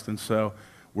Christ, and so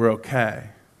we're okay.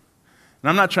 And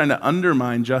I'm not trying to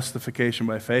undermine justification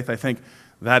by faith. I think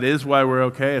that is why we're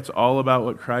okay. It's all about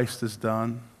what Christ has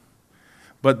done.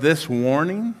 But this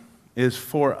warning is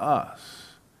for us.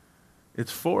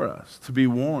 It's for us to be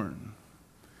warned,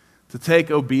 to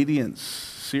take obedience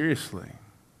seriously,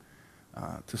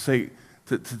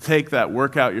 to take that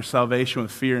work out your salvation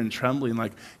with fear and trembling,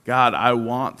 like, God, I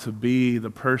want to be the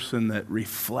person that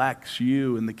reflects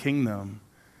you in the kingdom.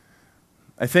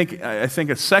 I think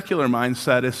a secular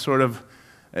mindset is sort of,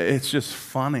 it's just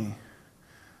funny.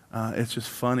 It's just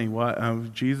funny.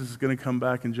 Jesus is going to come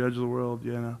back and judge the world,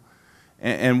 you know?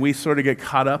 And we sort of get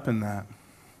caught up in that.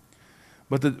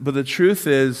 But the truth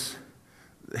is,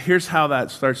 here's how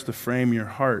that starts to frame your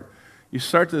heart. You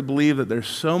start to believe that there's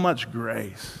so much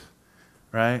grace,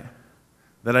 right,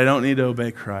 that I don't need to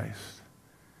obey Christ,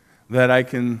 that I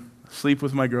can sleep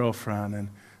with my girlfriend and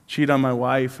cheat on my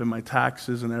wife and my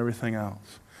taxes and everything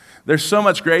else. There's so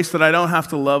much grace that I don't have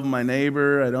to love my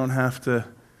neighbor. I don't have to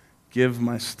give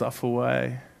my stuff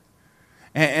away.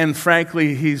 And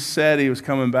frankly, he said he was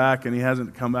coming back, and he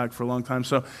hasn't come back for a long time.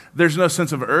 So there's no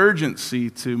sense of urgency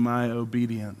to my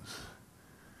obedience.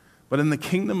 But in the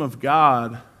kingdom of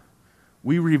God,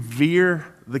 we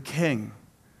revere the King,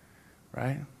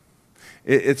 right?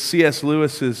 It's C.S.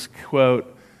 Lewis's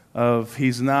quote of,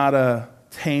 he's not a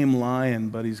tame lion,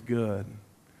 but he's good.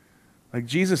 Like,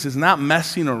 Jesus is not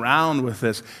messing around with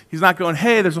this. He's not going,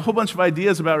 hey, there's a whole bunch of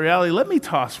ideas about reality. Let me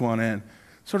toss one in.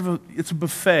 It's a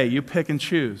buffet. You pick and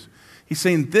choose. He's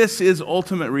saying this is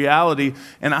ultimate reality,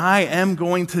 and I am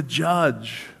going to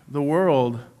judge the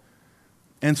world.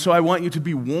 And so I want you to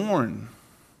be warned.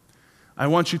 I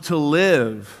want you to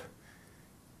live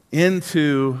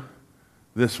into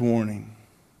this warning.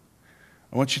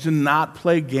 I want you to not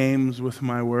play games with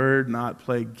my word, not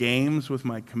play games with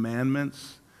my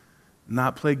commandments.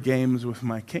 not play games with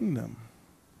my kingdom.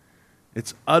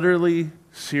 It's utterly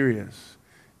serious.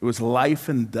 It was life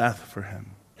and death for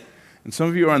him. And some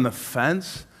of you are on the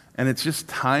fence, and it's just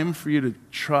time for you to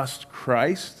trust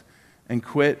Christ and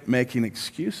quit making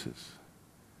excuses,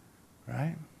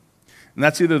 right? And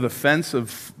that's either the fence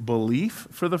of belief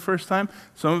for the first time.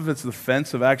 Some of it's the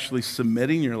fence of actually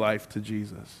submitting your life to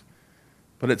Jesus.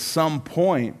 But at some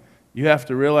point, you have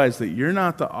to realize that you're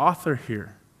not the author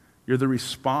here. You're the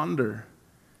responder.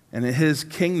 And his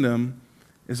kingdom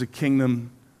is a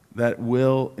kingdom that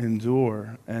will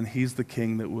endure, and he's the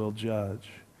king that will judge.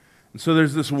 And so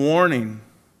there's this warning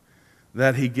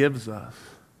that he gives us,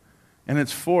 and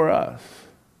it's for us.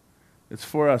 It's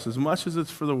for us. As much as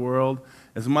it's for the world,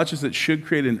 as much as it should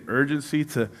create an urgency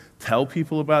to tell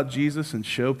people about Jesus and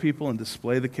show people and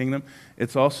display the kingdom,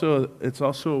 it's also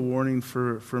a warning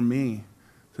for me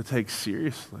to take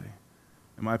seriously.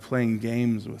 Am I playing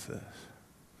games with this?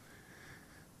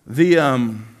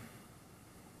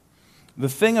 The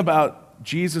thing about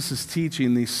Jesus'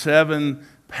 teaching, these 7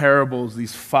 parables,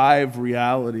 these 5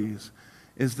 realities,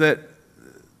 is that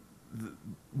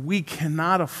we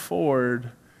cannot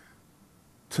afford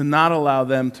to not allow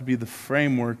them to be the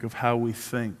framework of how we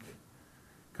think.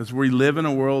 Because we live in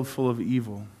a world full of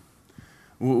evil.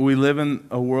 We live in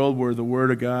a world where the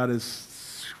Word of God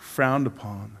is frowned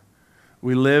upon.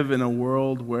 We live in a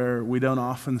world where we don't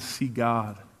often see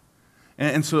God.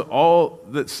 And so all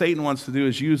that Satan wants to do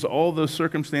is use all those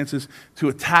circumstances to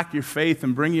attack your faith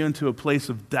and bring you into a place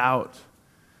of doubt.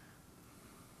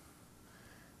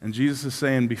 And Jesus is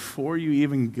saying, before you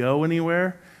even go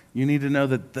anywhere, you need to know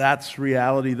that that's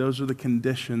reality. Those are the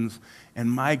conditions.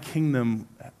 And my kingdom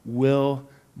will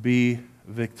be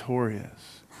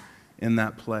victorious in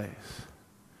that place.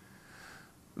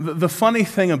 The funny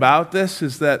thing about this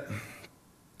is that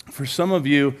for some of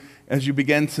you, as you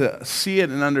begin to see it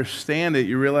and understand it,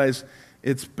 you realize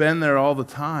it's been there all the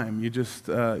time. You just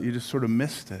sort of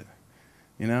missed it.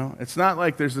 You know, it's not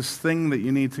like there's this thing that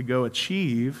you need to go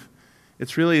achieve.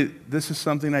 It's really, this is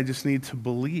something I just need to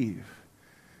believe.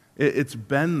 It's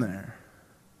been there,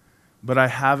 but I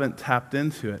haven't tapped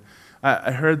into it.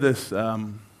 I heard this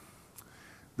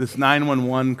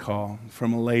 911 call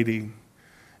from a lady,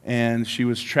 and she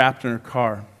was trapped in her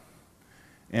car.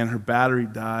 And her battery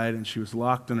died, and she was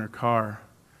locked in her car.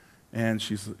 And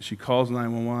she calls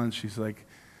 911. She's like,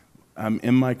 I'm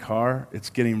in my car. It's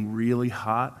getting really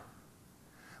hot.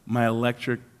 My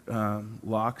electric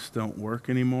locks don't work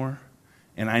anymore,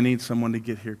 and I need someone to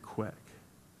get here quick.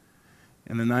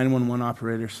 And the 911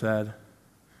 operator said,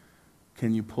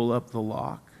 can you pull up the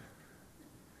lock?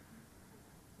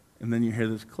 And then you hear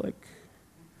this click.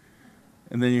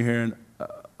 And then you hear an,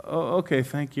 oh, okay,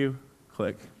 thank you,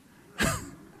 click.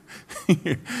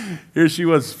 Here she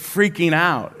was freaking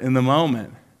out in the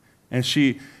moment. And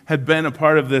she had been a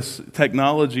part of this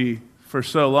technology for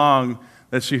so long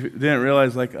that she didn't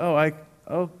realize, like,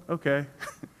 okay,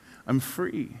 I'm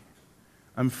free.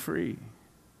 I'm free.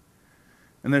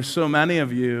 And there's so many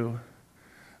of you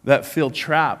that feel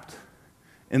trapped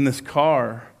in this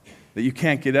car that you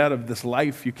can't get out of, this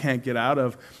life you can't get out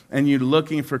of, and you're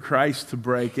looking for Christ to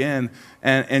break in,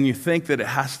 and you think that it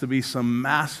has to be some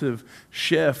massive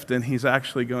shift, and he's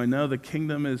actually going, no, the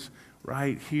kingdom is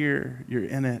right here. You're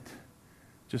in it.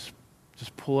 Just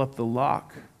pull up the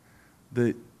lock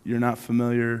that you're not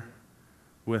familiar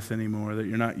with anymore, that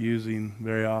you're not using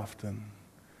very often.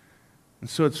 And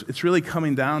so it's really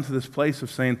coming down to this place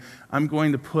of saying, I'm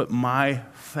going to put my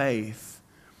faith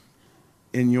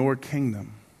in your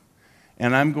kingdom.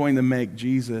 And I'm going to make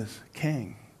Jesus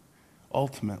king,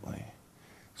 ultimately,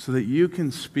 so that you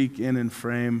can speak in and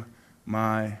frame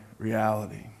my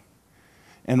reality.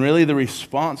 And really the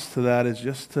response to that is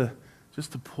just to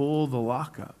pull the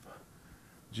lock up.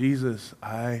 Jesus,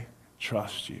 I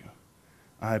trust you.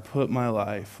 I put my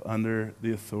life under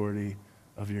the authority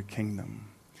of your kingdom.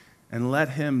 And let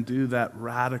him do that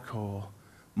radical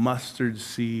mustard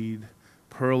seed,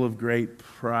 pearl of great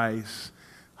price,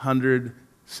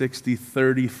 160,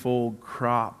 30-fold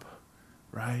crop,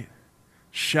 right?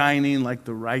 Shining like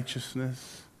the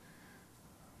righteousness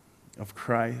of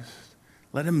Christ.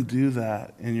 Let him do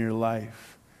that in your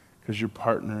life because you're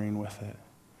partnering with it.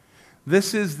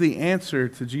 This is the answer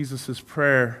to Jesus'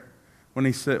 prayer when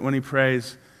he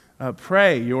prays,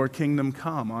 pray your kingdom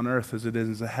come on earth as it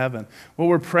is in heaven. What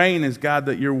we're praying is, God,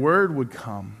 that your word would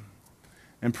come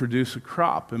and produce a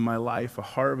crop in my life, a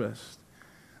harvest.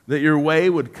 That your way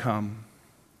would come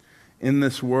in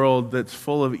this world that's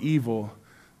full of evil,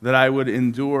 that I would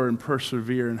endure and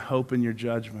persevere and hope in your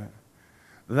judgment.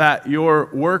 That your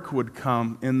work would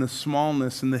come in the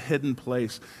smallness, in the hidden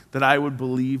place, that I would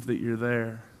believe that you're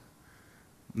there.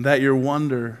 that your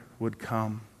wonder would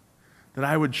come, that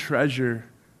I would treasure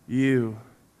you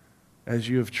as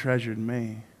you have treasured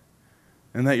me,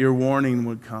 and that your warning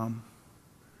would come,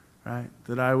 right?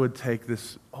 That I would take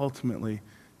this ultimately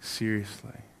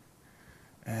seriously.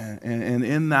 And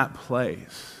in that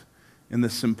place, in the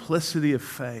simplicity of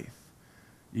faith,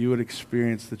 you would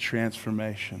experience the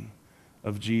transformation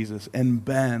of Jesus. And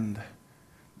Bend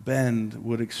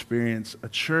would experience a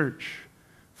church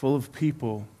full of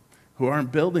people who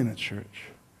aren't building a church.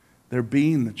 They're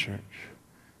being the church.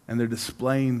 And they're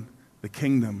displaying the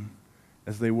kingdom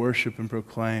as they worship and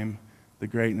proclaim the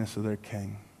greatness of their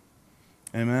King.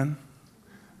 Amen?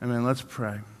 Amen. Let's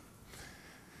pray.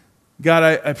 God,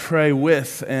 I pray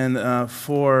with and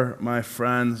for my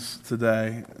friends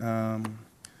today,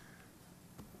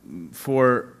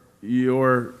 for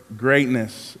your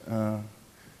greatness.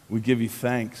 We give you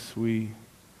thanks. We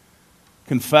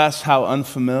confess how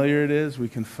unfamiliar it is. We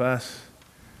confess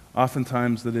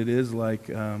oftentimes that it is like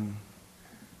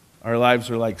our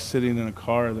lives are like sitting in a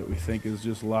car that we think is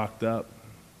just locked up,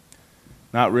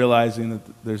 not realizing that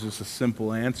there's just a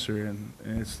simple answer, and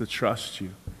it's to trust you,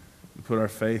 to put our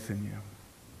faith in you.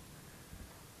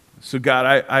 So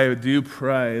God, I do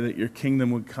pray that your kingdom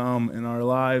would come in our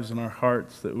lives and our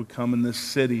hearts, that it would come in this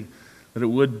city, that it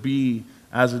would be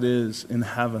as it is in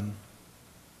heaven.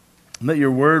 And that your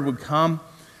word would come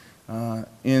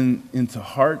into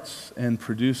hearts and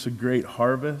produce a great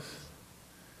harvest.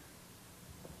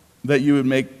 That you would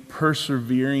make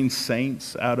persevering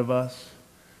saints out of us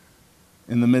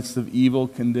in the midst of evil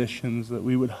conditions. That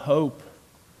we would hope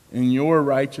in your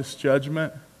righteous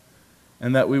judgment,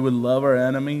 and that we would love our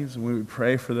enemies, and we would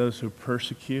pray for those who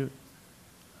persecute.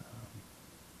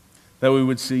 That we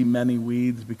would see many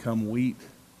weeds become wheat.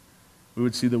 We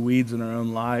would see the weeds in our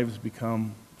own lives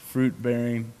become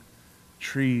fruit-bearing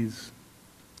trees.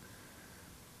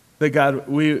 That God,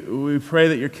 we pray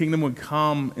that your kingdom would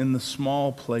come in the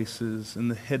small places, in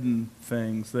the hidden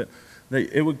things, that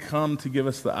it would come to give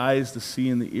us the eyes to see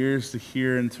and the ears to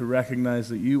hear, and to recognize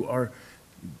that you are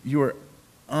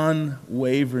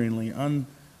unwaveringly,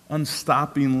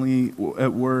 unstoppingly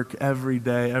at work every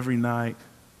day, every night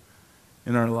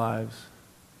in our lives,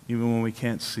 even when we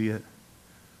can't see it.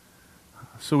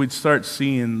 So we'd start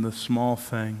seeing the small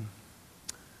thing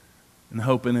and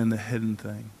hoping in the hidden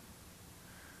thing.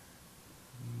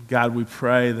 God, we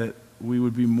pray that we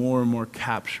would be more and more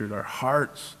captured. Our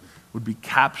hearts would be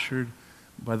captured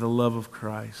by the love of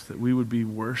Christ, that we would be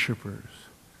worshipers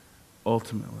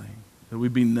ultimately, that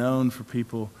we'd be known for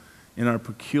people in our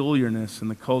peculiarness in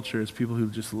the culture as people who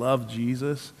just love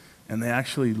Jesus, and they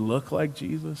actually look like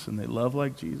Jesus and they love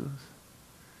like Jesus.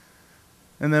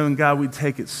 And then, God, we'd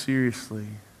take it seriously.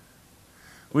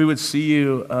 We would see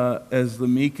you as the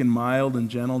meek and mild and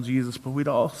gentle Jesus, but we'd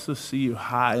also see you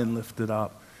high and lifted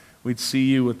up. We'd see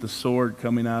you with the sword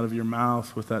coming out of your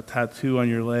mouth, with that tattoo on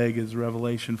your leg, as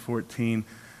Revelation 14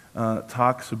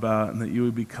 talks about, and that you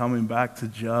would be coming back to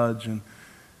judge. And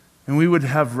we would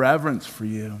have reverence for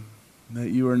you, that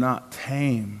you are not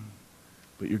tame,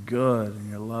 but you're good and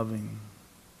you're loving.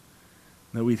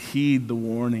 That we'd heed the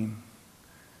warning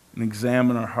and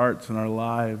examine our hearts and our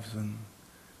lives, and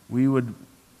we would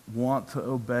want to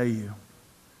obey you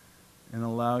and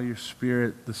allow your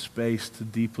Spirit the space to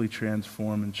deeply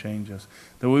transform and change us.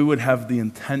 That we would have the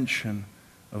intention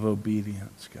of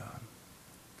obedience, God.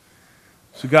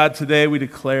 So God, today we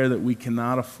declare that we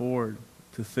cannot afford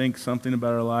to think something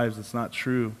about our lives that's not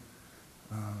true.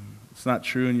 It's not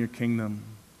true in your kingdom.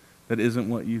 That isn't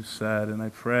what you've said. And I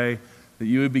pray that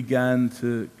you would begin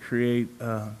to create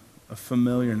a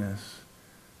familiarness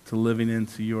to living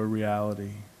into your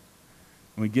reality.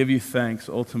 And we give you thanks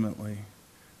ultimately,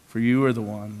 for you are the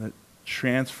one that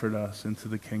transferred us into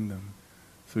the kingdom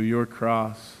through your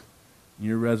cross,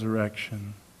 your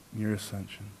resurrection, and your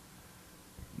ascension.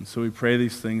 And so we pray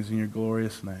these things in your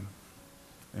glorious name.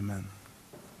 Amen.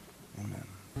 Amen.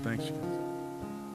 Thanks, guys.